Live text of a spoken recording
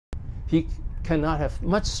he cannot have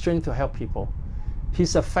much strength to help people.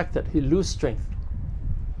 He's affected, he loses strength.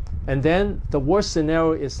 And then the worst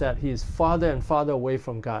scenario is that he is farther and farther away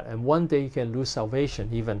from God, and one day he can lose salvation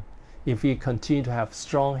even if he continue to have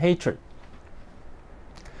strong hatred.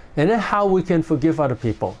 And then how we can forgive other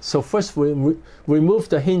people. So first we remove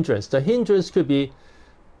the hindrance. The hindrance could be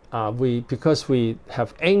because we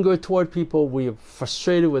have anger toward people, we are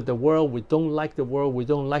frustrated with the world, we don't like the world, we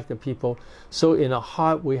don't like the people. So in our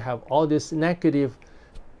heart we have all these negative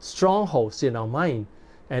strongholds in our mind.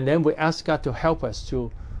 And then we ask God to help us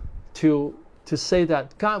to say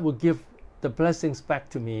that God will give the blessings back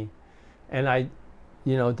to me. And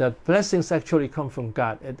the blessings actually come from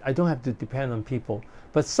God. I don't have to depend on people.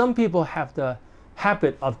 But some people have the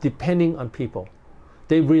habit of depending on people.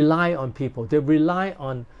 They rely on people. They rely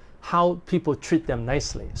on how people treat them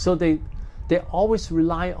nicely. So they always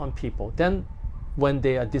rely on people. Then when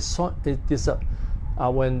they are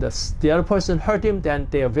when the other person hurt him, then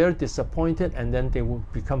they are very disappointed, and then they will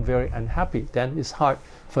become very unhappy. Then it's hard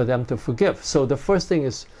for them to forgive. So the first thing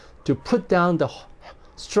is to put down the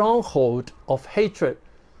stronghold of hatred,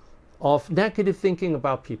 of negative thinking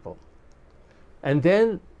about people. And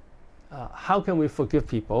then how can we forgive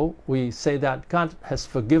people? We say that God has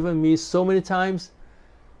forgiven me so many times.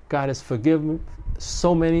 God has forgiven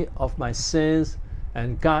so many of my sins,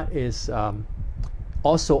 and God is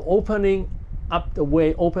also opening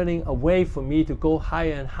a way for me to go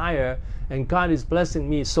higher and higher, and God is blessing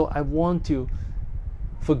me. So I want to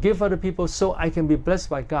forgive other people so I can be blessed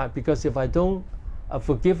by God, because if I don't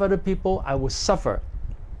forgive other people, I will suffer.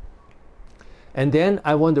 And then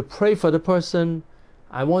I want to pray for the person.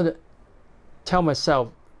 I want to tell myself,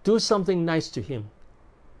 do something nice to him.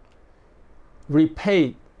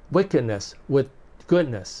 Repay wickedness with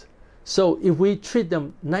goodness. So if we treat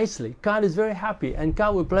them nicely, God is very happy, and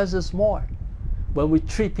God will bless us more when we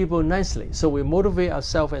treat people nicely. So we motivate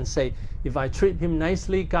ourselves and say, if I treat him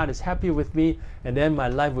nicely, God is happy with me, and then my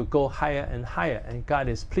life will go higher and higher, and God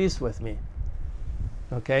is pleased with me.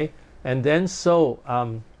 Okay? And then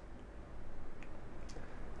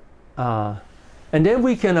and then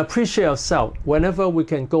we can appreciate ourselves whenever we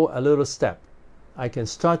can go a little step. I can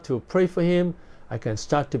start to pray for him. I can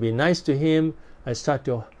start to be nice to him. I start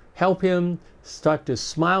to help him, start to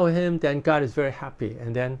smile at him. Then God is very happy,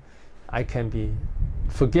 and then I can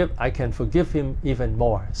forgive him even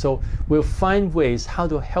more. So we'll find ways how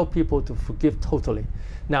to help people to forgive totally.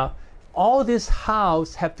 Now, all these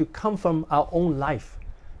hows have to come from our own life,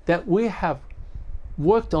 that we have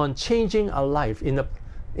worked on changing our life.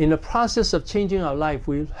 In the process of changing our life,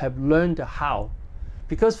 we have learned the how.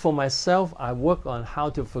 Because for myself, I work on how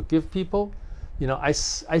to forgive people. I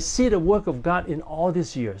see the work of God in all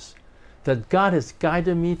these years, that God has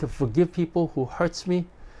guided me to forgive people who hurts me,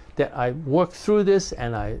 that I work through this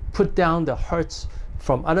and I put down the hurts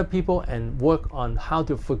from other people and work on how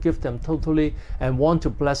to forgive them totally and want to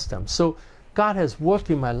bless them. So God has worked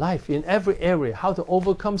in my life in every area, how to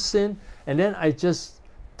overcome sin, and then I just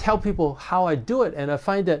tell people how I do it, and I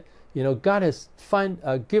find that God has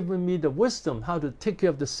given me the wisdom how to take care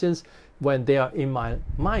of the sins when they are in my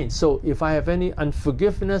mind. So if I have any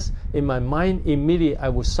unforgiveness in my mind, immediately I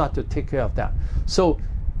will start to take care of that. So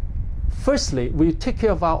firstly, we take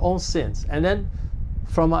care of our own sins, and then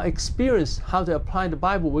from our experience how to apply the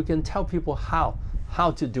Bible, we can tell people how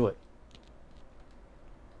to do it.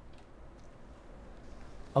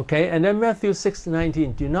 Okay, and then Matthew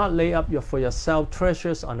 6:19, do not lay up for yourself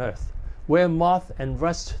treasures on earth, where moth and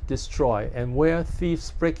rust destroy, and where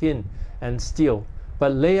thieves break in and steal.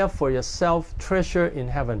 But lay up for yourself treasure in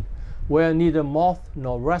heaven, where neither moth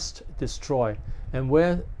nor rust destroy, and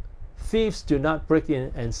where thieves do not break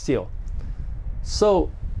in and steal. So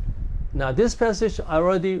now this passage I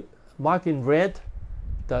already marked in red,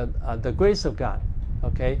 the grace of God.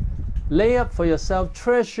 Okay, lay up for yourself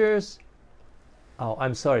treasures. Oh,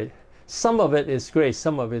 I'm sorry. Some of it is grace,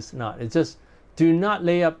 some of it is not. It's just, do not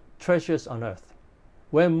lay up treasures on earth,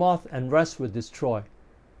 where moth and rust will destroy,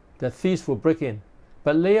 the thieves will break in.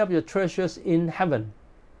 But lay up your treasures in heaven.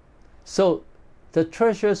 So the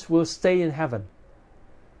treasures will stay in heaven.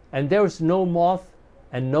 And there is no moth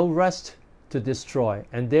and no rust to destroy.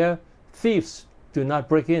 And there thieves do not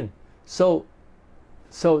break in. So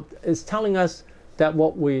it's telling us that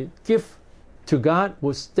what we give to God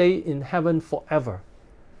will stay in heaven forever.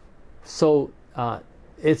 So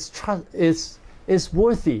it's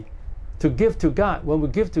worthy to give to God. When we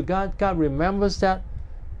give to God, God remembers that,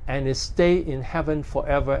 and it stays in heaven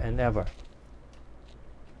forever and ever.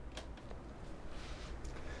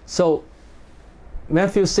 So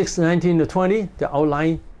Matthew 6:19-20, the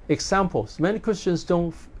outline examples. Many Christians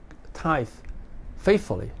don't tithe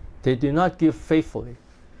faithfully. They do not give faithfully.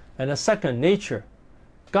 And the second, nature.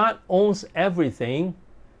 God owns everything,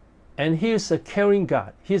 and He is a caring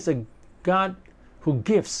God. He is a God who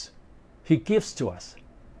gives. He gives to us.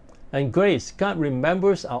 And grace, God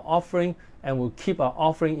remembers our offering and will keep our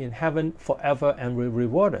offering in heaven forever and will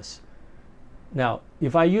reward us. Now,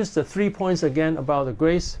 if I use the 3 points again about the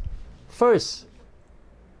grace, first,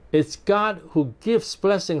 it's God who gives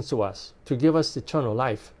blessings to us to give us eternal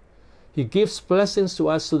life. He gives blessings to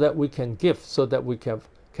us so that we can give, so that we can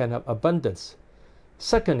have abundance.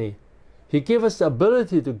 Secondly, He gives us the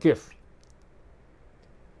ability to give.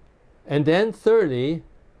 And then thirdly,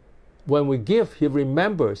 when we give, He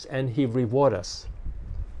remembers and He rewards us.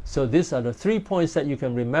 So these are the 3 points that you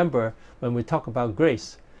can remember when we talk about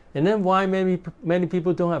grace. And then why many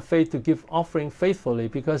people don't have faith to give offering faithfully,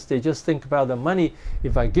 because they just think about the money.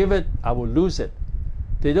 If I give it, I will lose it.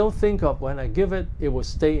 They don't think of when I give it, it will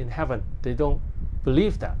stay in heaven. They don't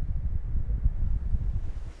believe that.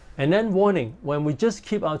 And then warning, when we just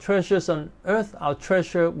keep our treasures on earth, our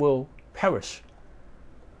treasure will perish.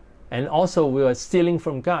 And also we are stealing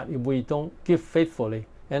from God if we don't give faithfully.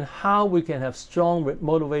 And how we can have strong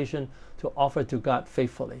motivation to offer to God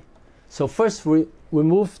faithfully. So first we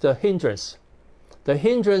remove the hindrance. The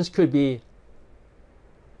hindrance could be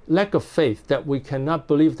lack of faith, that we cannot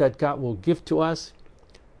believe that God will give to us,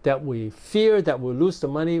 that we fear that we'll lose the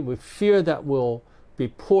money, we fear that we'll be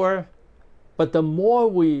poor. But the more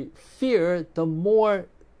we fear, the more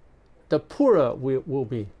the poorer we will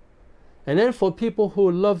be. And then for people who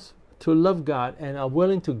love God and are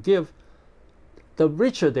willing to give, the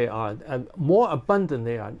richer they are, and more abundant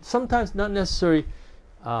they are. Sometimes not necessarily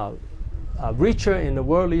richer in the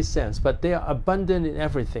worldly sense, but they are abundant in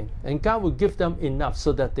everything. And God will give them enough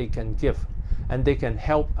so that they can give and they can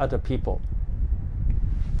help other people.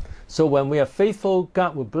 So when we are faithful,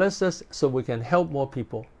 God will bless us so we can help more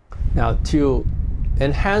people. Now, to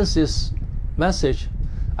enhance this message,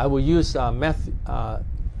 I will use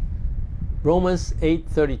Romans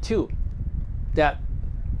 8:32, that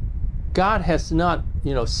God has not,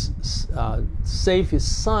 saved His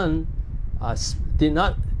Son,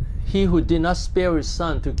 He who did not spare His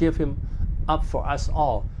Son to give Him up for us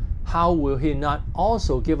all. How will He not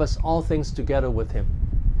also give us all things together with Him?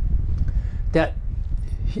 That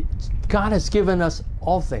God has given us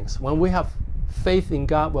all things. When we have faith in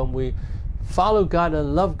God, when we follow God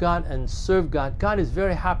and love God and serve God, God is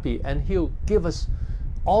very happy and He'll give us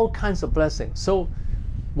all kinds of blessings. So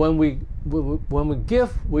when we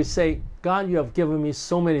give, we say, God, you have given me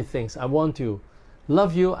so many things. I want to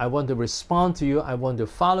love you. I want to respond to you. I want to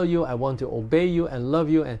follow you. I want to obey you and love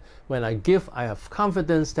you. And when I give, I have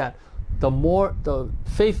confidence that the more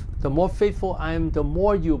faithful I am, the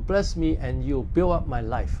more you bless me and you build up my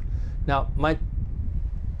life. Now,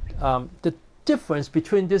 the difference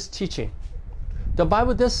between this teaching, the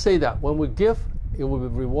Bible does say that when we give, it will be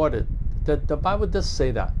rewarded. The Bible does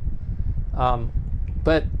say that.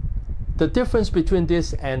 But the difference between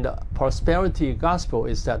this and the prosperity gospel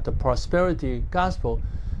is that the prosperity gospel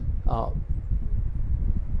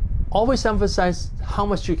always emphasizes how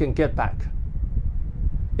much you can get back.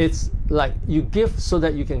 It's like you give so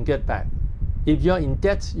that you can get back. If you're in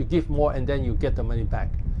debt, you give more and then you get the money back.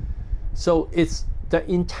 So it's the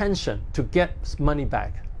intention to get money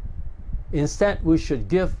back. Instead, we should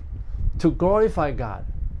give to glorify God,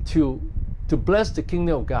 to bless the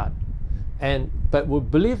kingdom of God. But we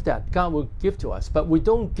believe that God will give to us. But we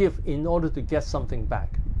don't give in order to get something back.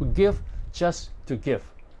 We give just to give.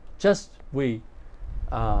 We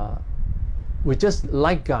just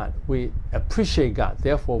like God. We appreciate God.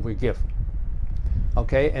 Therefore, we give.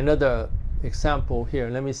 Okay, another example here.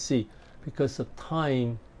 Let me see. Because of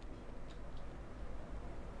time.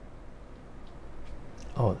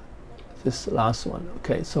 Oh, this last one.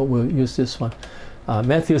 Okay, so we'll use this one.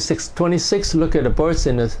 Matthew 6:26. Look at the birds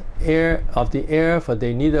in the air, for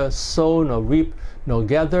they neither sow nor reap nor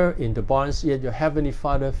gather in the barns, yet your heavenly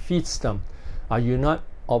Father feeds them. Are you not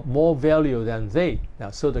of more value than they?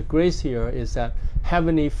 Now, so the grace here is that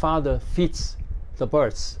heavenly Father feeds the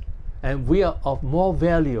birds, and we are of more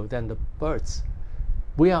value than the birds.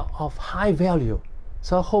 We are of high value.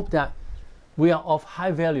 So I hope that we are of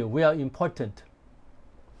high value. We are important.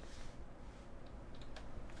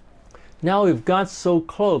 Now if God so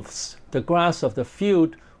clothes the grass of the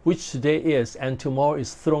field, which today is and tomorrow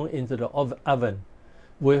is thrown into the oven,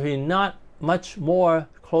 will He not much more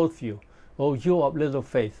clothe you, O you of little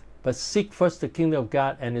faith? But seek first the kingdom of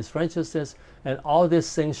God and His righteousness, and all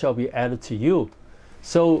these things shall be added to you.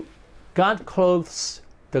 So God clothes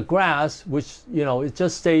the grass, which it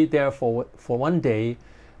just stayed there for one day,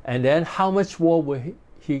 and then how much more will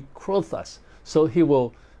He clothe us? So He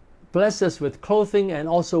will bless us with clothing and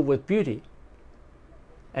also with beauty.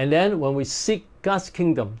 And then when we seek God's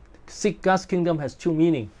kingdom has two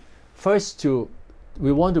meanings. First,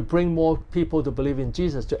 we want to bring more people to believe in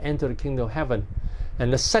Jesus to enter the kingdom of heaven.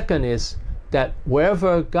 And the second is that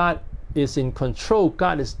wherever God is in control,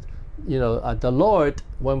 God is, the Lord,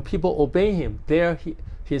 when people obey him, there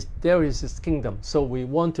is his kingdom. So we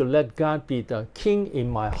want to let God be the king in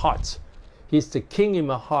my heart. He's the king in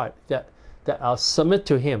my heart, that I'll submit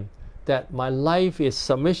to him, that my life is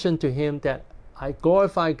submission to him, that I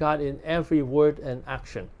glorify God in every word and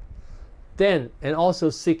action. Then, and also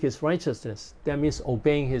seek his righteousness. That means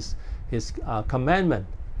obeying his commandment.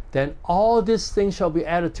 Then all these things shall be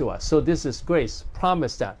added to us. So this is grace.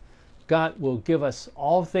 Promise that God will give us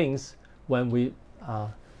all things when we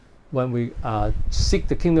seek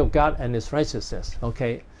the kingdom of God and his righteousness.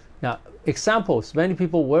 Okay. Now, examples. Many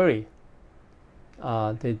people worry.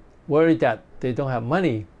 They worry that they don't have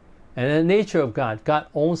money. And the nature of God, God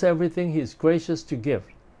owns everything. He is gracious to give.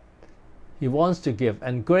 He wants to give.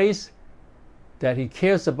 And grace, that he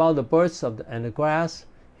cares about the birds and the grass.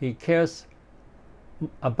 He cares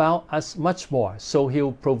about us much more. So he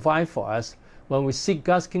will provide for us. When we seek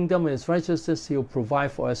God's kingdom and his righteousness, he will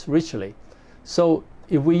provide for us richly. So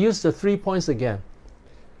if we use the 3 points again,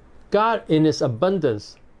 God in his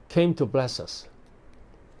abundance came to bless us.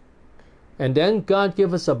 And then God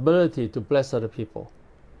gave us ability to bless other people.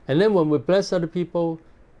 And then when we bless other people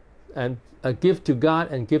and give to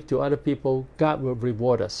God and give to other people, God will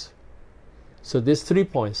reward us. So there's 3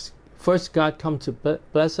 points. First, God comes to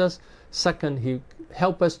bless us. Second, he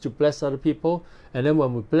help us to bless other people. And then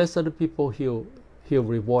when we bless other people, he'll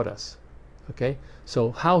reward us. Okay?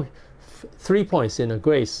 So how 3 points in a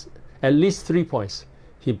grace, at least 3 points.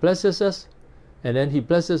 He blesses us, and then he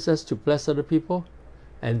blesses us to bless other people.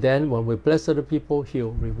 And then when we bless other people,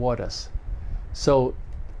 he'll reward us. So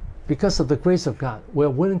because of the grace of God, we're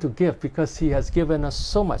willing to give because he has given us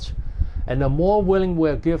so much. And the more willing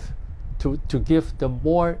we're to give, the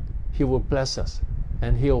more he will bless us.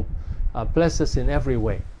 And he'll bless us in every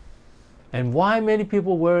way. And why many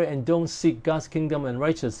people worry and don't seek God's kingdom and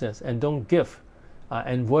righteousness and don't give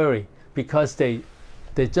and worry? Because they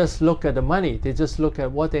just look at the money. They just look at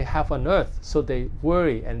what they have on earth. So they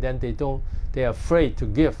worry, and then they're afraid to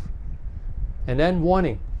give. And then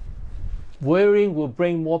warning. Worrying will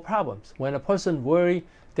bring more problems. When a person worries,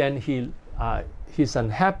 then he's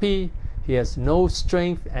unhappy, he has no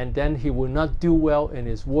strength, and then he will not do well in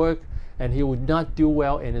his work, and he will not do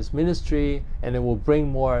well in his ministry, and it will bring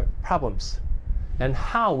more problems. And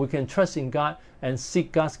how we can trust in God and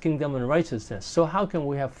seek God's kingdom and righteousness. So how can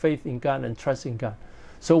we have faith in God and trust in God?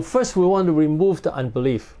 So first we want to remove the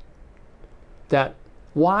unbelief. That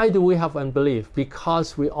why do we have unbelief?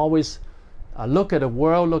 Because we always look at the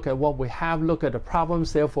world, look at what we have, look at the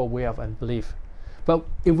problems, therefore we have unbelief. But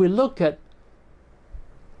if we look at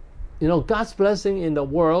God's blessing in the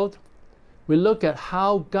world, we look at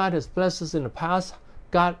how God has blessed us in the past,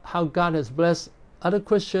 how God has blessed other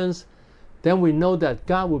Christians, then we know that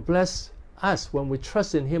God will bless us when we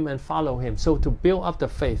trust in him and follow him. So to build up the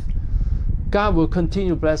faith, God will continue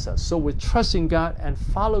to bless us. So we trust in God and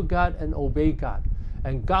follow God and obey God.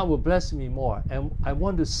 And God will bless me more. And I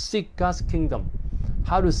want to seek God's kingdom.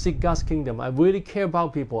 How to seek God's kingdom? I really care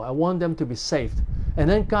about people. I want them to be saved. And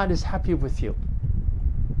then God is happy with you.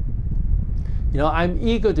 I'm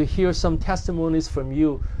eager to hear some testimonies from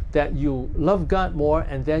you that you love God more,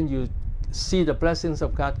 and then you see the blessings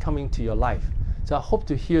of God coming to your life. So I hope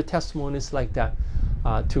to hear testimonies like that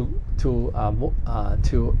to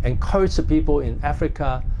encourage the people in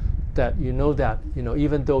Africa that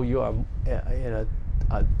even though you are in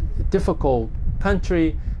a difficult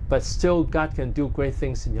country, but still God can do great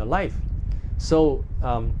things in your life. So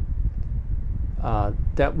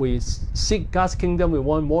that we seek God's kingdom, we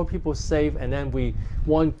want more people saved, and then we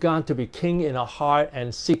want God to be king in our heart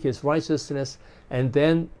and seek his righteousness, and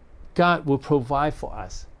then God will provide for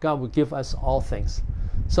us. God will give us all things.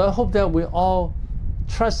 So I hope that we all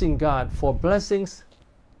trust in God for blessings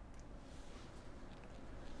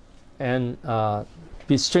and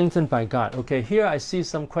be strengthened by God. Okay, here I see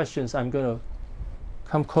some questions. I'm going to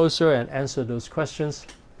come closer and answer those questions.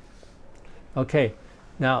 Okay,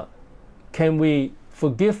 now, can we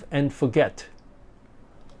forgive and forget?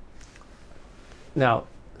 Now,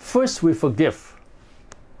 first we forgive.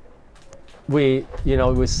 We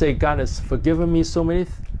say God has forgiven me so many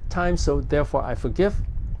times, so therefore I forgive.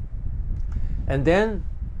 And then,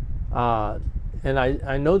 and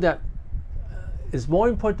I know that it's more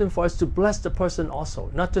important for us to bless the person also,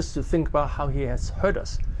 not just to think about how he has hurt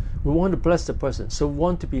us. We want to bless the person, so we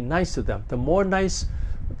want to be nice to them. The more nice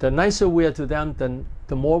the nicer we are to them, then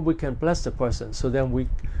the more we can bless the person. So then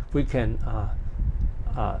we can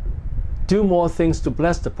do more things to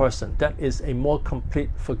bless the person. That is a more complete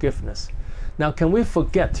forgiveness. Now, can we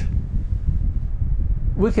forget?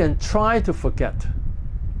 We can try to forget.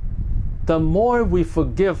 The more we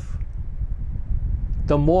forgive,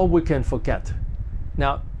 the more we can forget.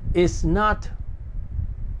 Now, it's not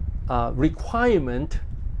a requirement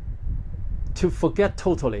to forget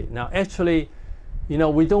totally. Now, actually,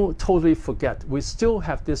 we don't totally forget. We still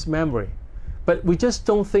have this memory, but we just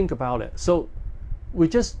don't think about it. So we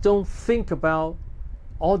just don't think about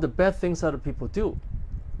all the bad things other people do.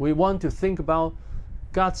 We want to think about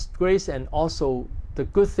God's grace and also the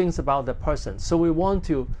good things about the person. So we want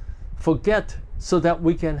to forget so that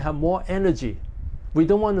we can have more energy. We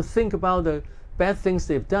don't want to think about the bad things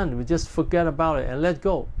they've done. We just forget about it and let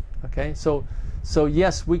go. Okay, so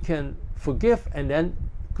yes, we can forgive and then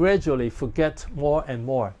gradually forget more and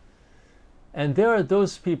more. And there are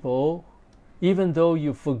those people, even though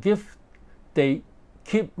you forgive, they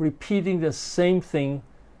keep repeating the same thing.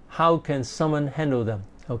 How can someone handle them?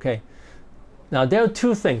 Okay, now there are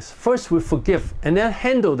two things. First, we forgive, and then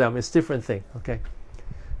handle them is a different thing. Okay,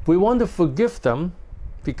 we want to forgive them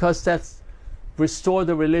because that's restore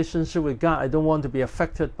the relationship with God. I don't want to be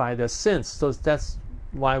affected by their sins, so that's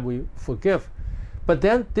why we forgive. But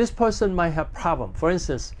then this person might have problem. For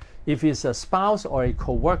instance, if it's a spouse or a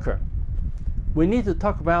co-worker, we need to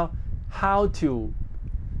talk about how to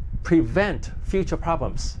prevent future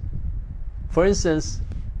problems. For instance,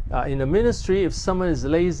 in the ministry, if someone is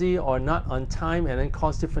lazy or not on time and then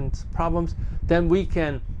cause different problems, then we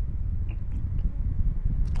can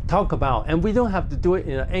talk about, and we don't have to do it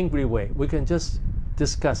in an angry way. We can just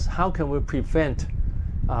discuss how can we prevent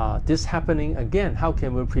this happening again. How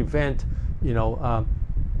can we prevent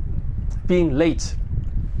being late?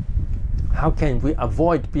 How can we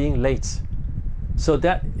avoid being late? So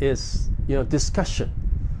that is discussion.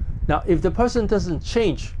 Now, if the person doesn't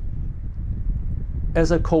change,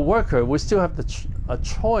 as a co-worker, we still have a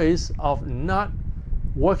choice of not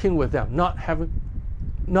working with them,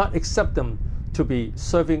 not accept them to be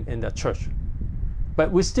serving in the church.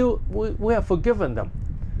 But we have forgiven them.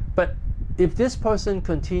 But if this person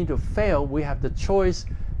continues to fail, we have the choice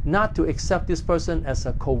not to accept this person as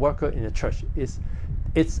a co-worker in the church.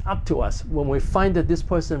 It's up to us. When we find that this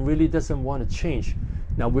person really doesn't want to change,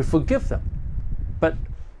 now we forgive them. But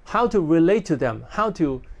how to relate to them, how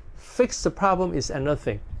to fix the problem is another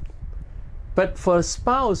thing. But for a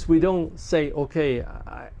spouse, we don't say, okay,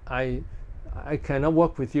 I cannot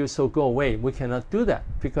work with you, so go away. We cannot do that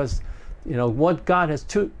because what God has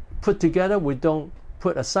put together, we don't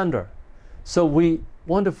put asunder. So we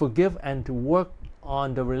want to forgive and to work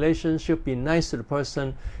on the relationship, be nice to the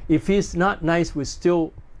person. If he's not nice, we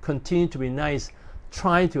still continue to be nice,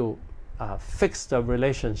 try to fix the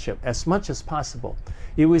relationship as much as possible.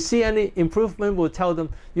 If we see any improvement, we'll tell them,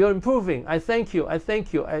 you're improving. I thank you.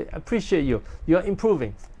 I appreciate you. You're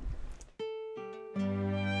improving.